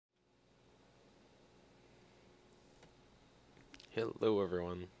Hello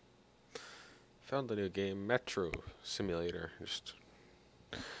everyone. Found the new game, Metro Simulator.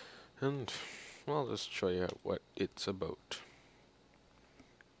 And well, I'll just show you what it's about.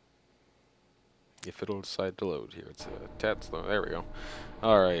 If it'll decide to load here, it's a tad slow. There we go.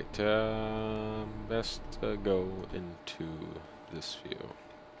 Alright, best go into this view.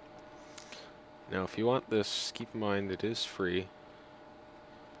 Now if you want this, keep in mind it is free.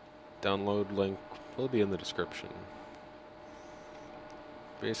 Download link will be in the description.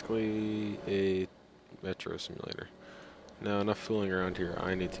 Basically a Metro Simulator. Now enough fooling around here,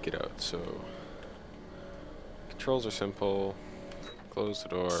 I need to get out, so controls are simple. Close the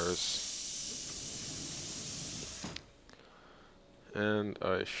doors. And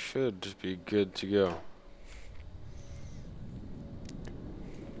I should be good to go.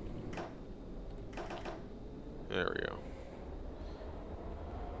 There we go.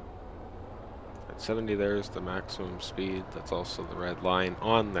 At 70 there's the maximum speed. That's also the red line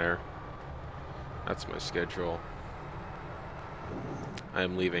on there. That's my schedule.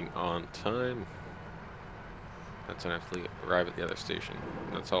 I'm leaving on time. That's when I have to arrive at the other station.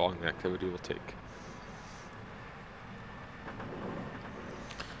 That's how long the activity will take.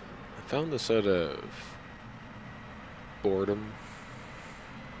 I found this out of boredom.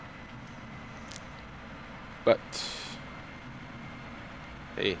 But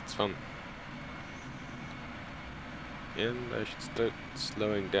hey, it's fun. And I should start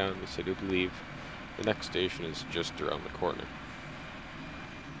slowing down because I do believe the next station is just around the corner.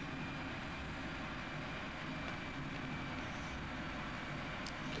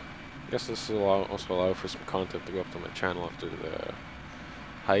 I guess this will also allow for some content to go up to my channel after the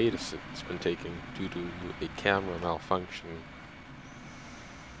hiatus it's been taking due to a camera malfunction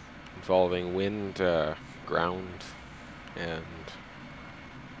involving wind, ground, and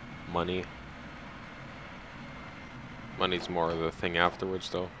money. Money's more the thing afterwards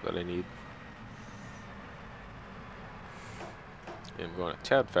though that I need. And I'm going a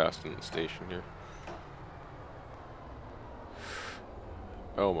tad fast in the station here.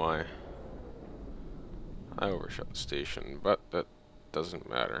 Oh my. I overshot the station, but that doesn't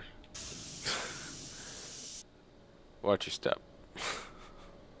matter. Watch your step.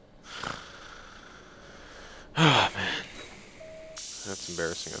 Ah, man. That's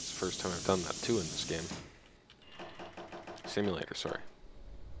embarrassing. That's the first time I've done that too in this game. Simulator, sorry.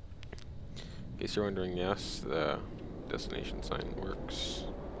 In case you're wondering, yes, the destination sign works.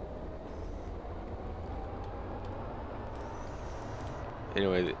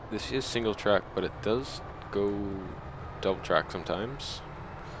 Anyway, this is single track, but it does go double track sometimes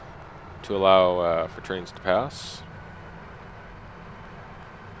to allow for trains to pass.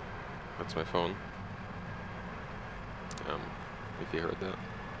 That's my phone. If you heard that.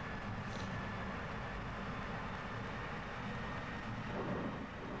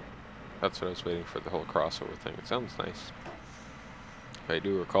 That's what I was waiting for, the whole crossover thing. It sounds nice. If I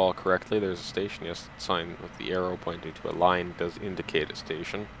do recall correctly, there's a station, yes, the sign with the arrow pointing to a line does indicate a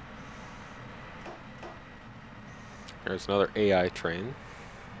station. There's another AI train.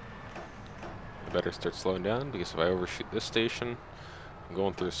 I better start slowing down because if I overshoot this station, I'm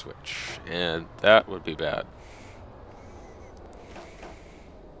going through a switch, and that would be bad.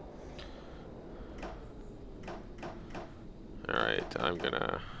 Alright, I'm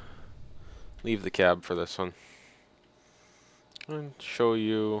gonna leave the cab for this one and show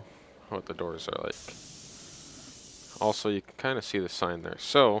you what the doors are like. Also, you can kind of see the sign there.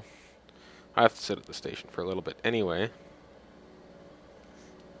 So, I have to sit at the station for a little bit anyway.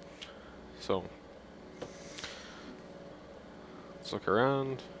 So, let's look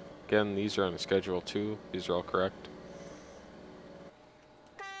around. Again, these are on the schedule too. These are all correct.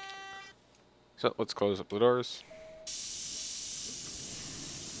 So, let's close up the doors.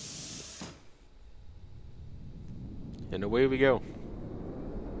 And away we go.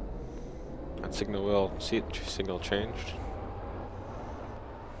 That signal will see it signal changed.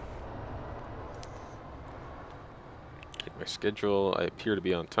 Check my schedule. I appear to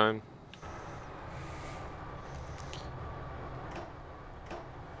be on time.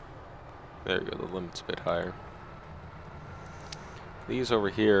 There we go. The limit's a bit higher. These over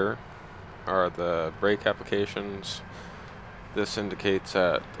here are the brake applications. This indicates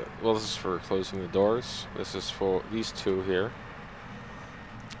that, well, this is for closing the doors. This is for, these two here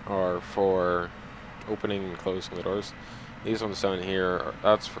are for opening and closing the doors. These ones down here,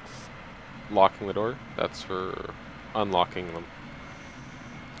 that's for locking the door. That's for unlocking them.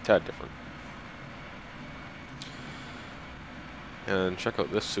 A tad different. And check out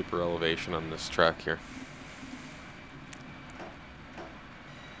this super elevation on this track here.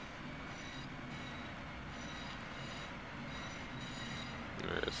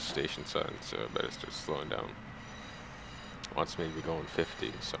 station sign, so I better start slowing down. Wants me to be going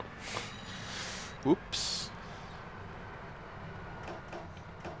 50, so. Whoops.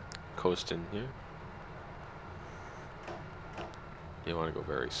 Coasting here. You want to go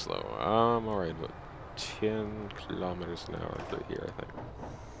very slow. Alright, about 10 kilometers an hour through here, I think.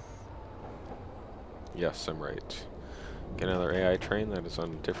 Yes, I'm right. Get another AI train that is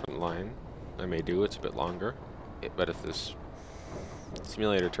on a different line. I may do, it's a bit longer. But if this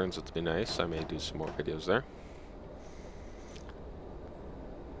simulator turns out to be nice, I may do some more videos there.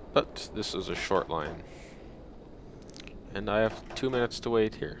 But this is a short line. And I have 2 minutes to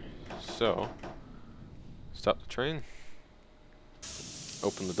wait here. So, stop the train.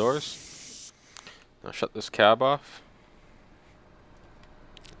 Open the doors. Now shut this cab off.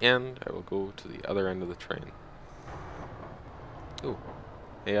 And I will go to the other end of the train. Ooh,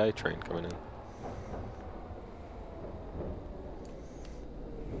 AI train coming in.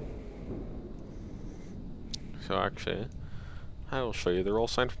 So actually, I will show you the roll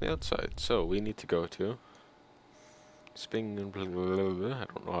sign from the outside. So we need to go to Sping, blah, blah, blah, blah. I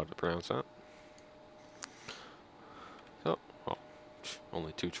don't know how to pronounce that. So, well,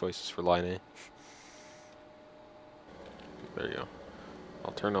 only 2 choices for line A. There you go.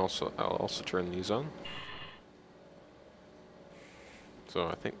 I'll also turn these on. So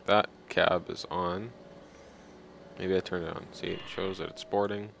I think that cab is on. Maybe I turn it on. See, it shows that it's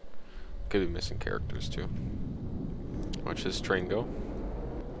boarding. Could be missing characters too. Watch this train go.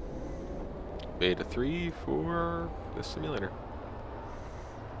 Beta 3 for the simulator.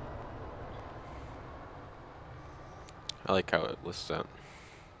 I like how it lists that.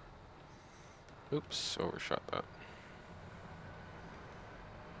 Oops, overshot that.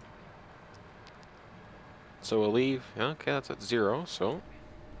 So we'll leave. Okay, that's at 0, so.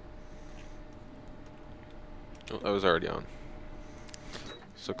 Oh, that was already on.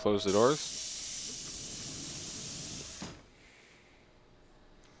 So close the doors.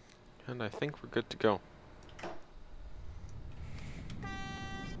 And I think we're good to go.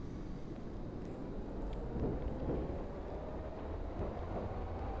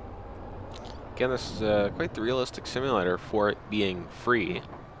 Again, this is quite the realistic simulator for it being free.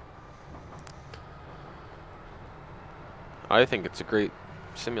 I think it's a great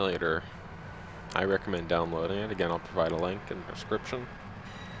simulator. I recommend downloading it. Again, I'll provide a link in the description.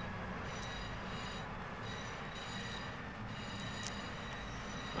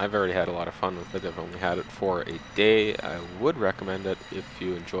 I've already had a lot of fun with it. I've only had it for a day. I would recommend it if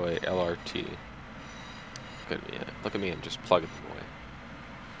you enjoy LRT. Look at me, I'm just plugging them away.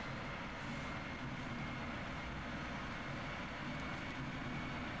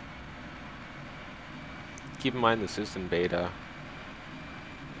 Keep in mind this is in beta.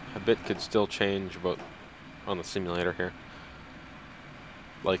 A bit could still change about on the simulator here.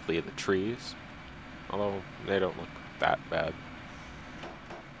 Likely the trees, although they don't look that bad.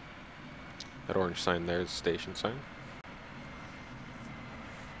 That orange sign there is the station sign.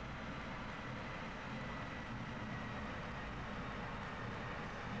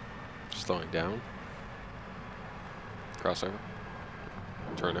 Slowing down. Crossover.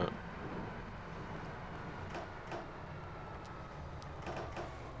 Turn out.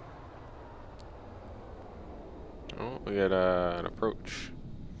 Oh, we got an approach.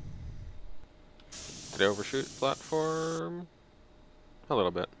 Did I overshoot the platform? A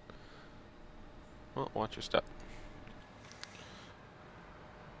little bit. Well, watch your step.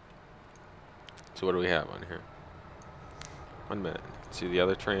 So what do we have on here? 1 minute. See the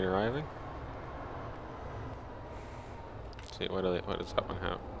other train arriving? See what does that one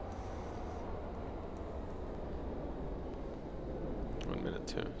have? 1 minute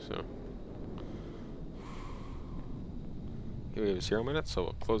too. So here we have 0 minutes. So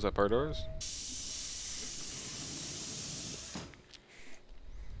we'll close up our doors.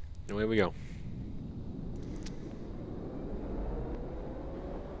 And away we go.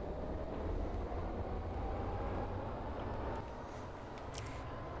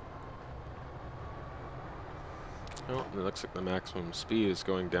 Oh, it looks like the maximum speed is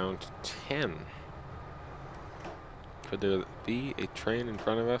going down to 10. Could there be a train in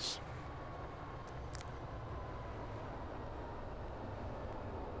front of us?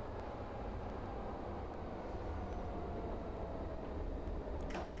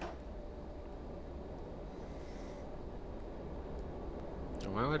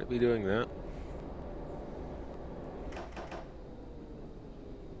 Why would it be doing that?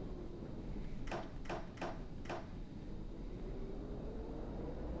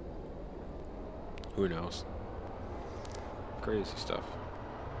 Who knows? Crazy stuff.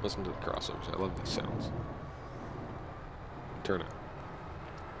 Listen to the crossovers. I love these sounds. Turn it.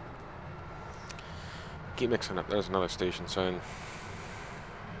 Keep mixing up. There's another station sign.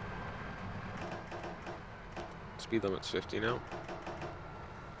 Speed limit's 50 now.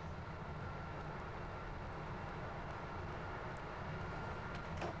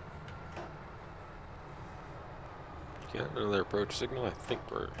 Yeah, another approach signal. I think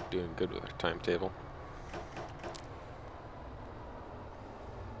we're doing good with our timetable.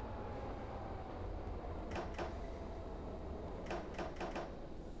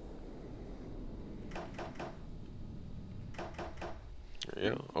 There you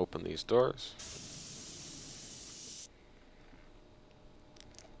go. Open these doors.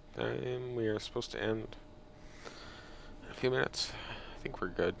 And we are supposed to end in a few minutes. I think we're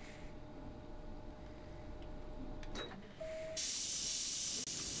good.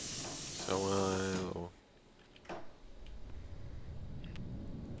 So I'll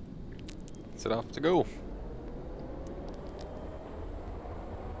set off to go.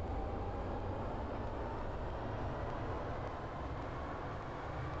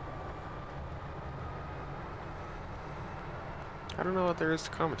 I don't know what there is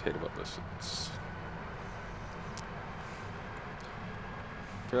to commentate about this. It's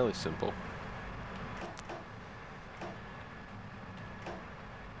fairly simple.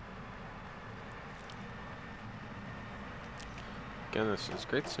 Again, this is a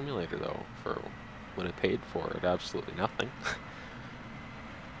great simulator though, for when I paid for it, absolutely nothing.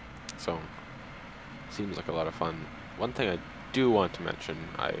 So, seems like a lot of fun. One thing I do want to mention,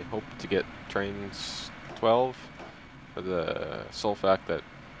 I hope to get Trains 12 for the sole fact that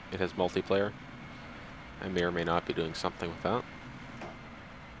it has multiplayer. I may or may not be doing something with that.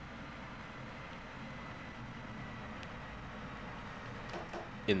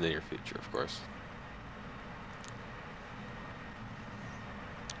 In the near future, of course.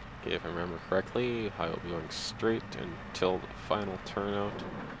 Okay, if I remember correctly, I will be going straight until the final turnout.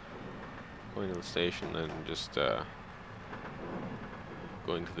 Going to the station, then just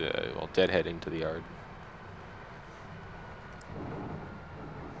going to the, well, deadheading to the yard.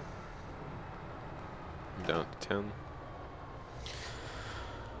 I'm down to 10.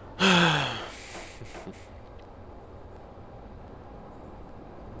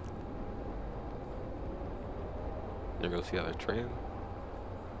 There goes the other train.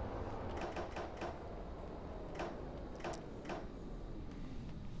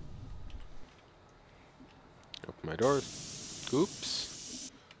 Open my doors.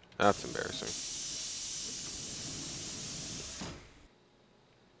 Oops. That's embarrassing.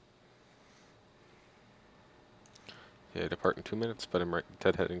 Yeah, I depart in 2 minutes, but I'm right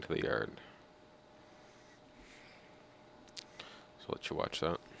deadheading to the yard. So I'll let you watch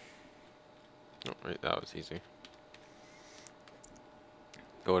that. Oh, right, that was easy.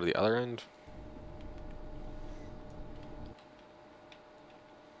 Go to the other end.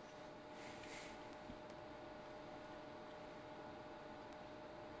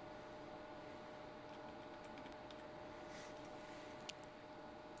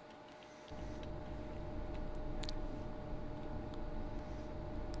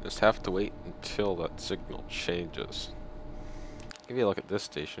 Just have to wait until that signal changes. Give you a look at this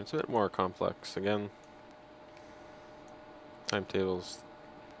station. It's a bit more complex. Again, timetables.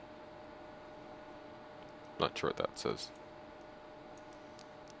 Not sure what that says.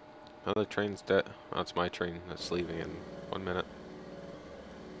 Another train's dead. Oh, that's my train that's leaving in 1 minute.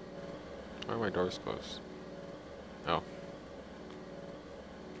 Why are my doors closed? Oh.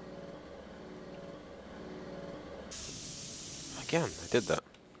 Again, I did that.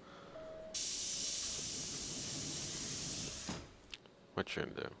 What you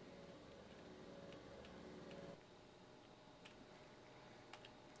gonna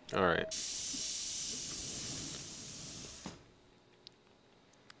do? Alright.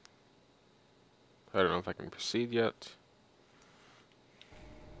 I don't know if I can proceed yet.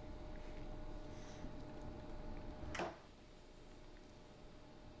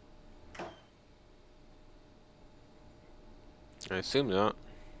 I assume not.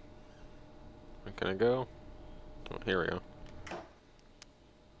 Where can I go? Oh, here we go.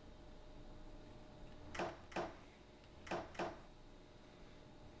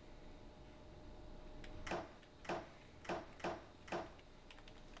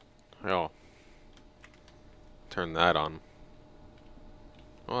 Oh. Turn that on.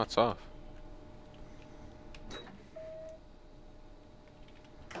 Oh, it's off.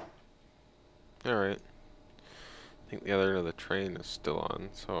 Alright. I think the other end of the train is still on,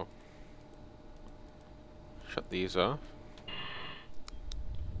 so shut these off.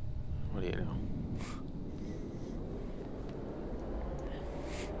 What do you know?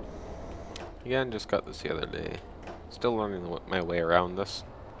 Again, just got this the other day. Still learning my way around this.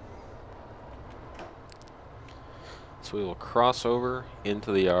 So we will cross over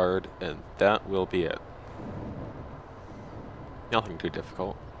into the yard, and that will be it. Nothing too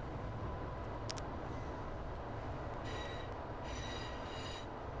difficult.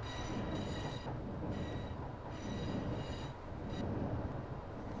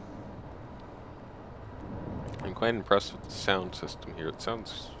 I'm quite impressed with the sound system here. It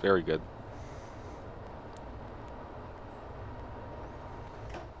sounds very good.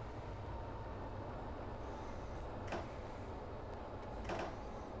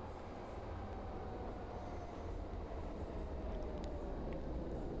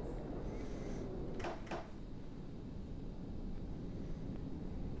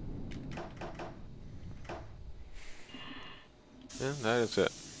 And that is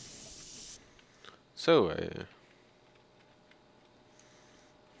it. So,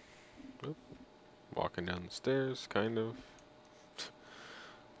 walking down the stairs, kind of.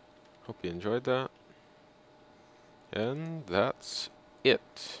 Hope you enjoyed that. And that's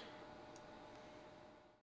it.